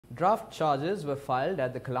Draft charges were filed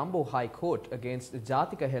at the Colombo High Court against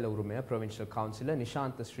Jathika Hela Urumaya Provincial Councillor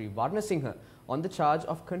Nishantha Warnasinghe on the charge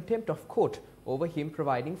of contempt of court over him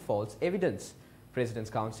providing false evidence.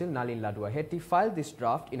 President's Counsel Nalin Ladua filed this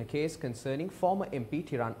draft in a case concerning former MP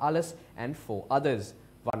Tiran Alas and 4 others.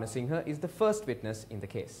 Warnasinghe is the first witness in the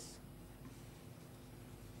case.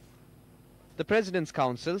 The President's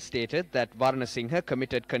Counsel stated that Warnasinghe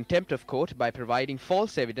committed contempt of court by providing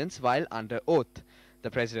false evidence while under oath. The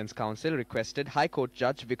President's Counsel requested High Court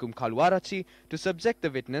Judge Vikum Kalwarachi to subject the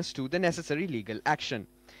witness to the necessary legal action.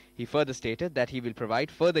 He further stated that he will provide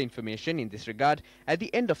further information in this regard at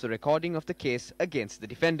the end of the recording of the case against the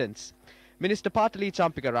defendants. Minister Patali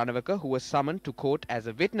Champika Ranawaka, who was summoned to court as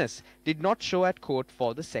a witness, did not show at court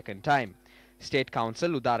for the second time. State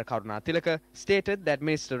Counsel Udara Karuna Tilaka stated that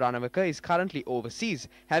Minister Ranawaka is currently overseas,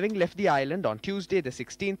 having left the island on Tuesday the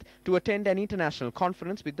 16th to attend an international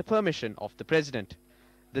conference with the permission of the President.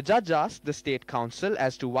 The judge asked the State Counsel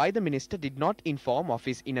as to why the minister did not inform of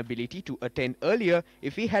his inability to attend earlier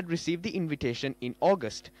if he had received the invitation in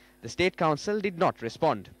August. The State Counsel did not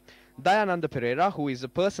respond. Dayananda Pereira, who is a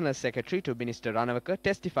personal secretary to Minister Ranawaka,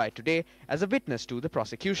 testified today as a witness to the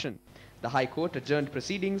prosecution. The High Court adjourned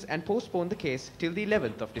proceedings and postponed the case till the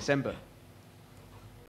 11th of December.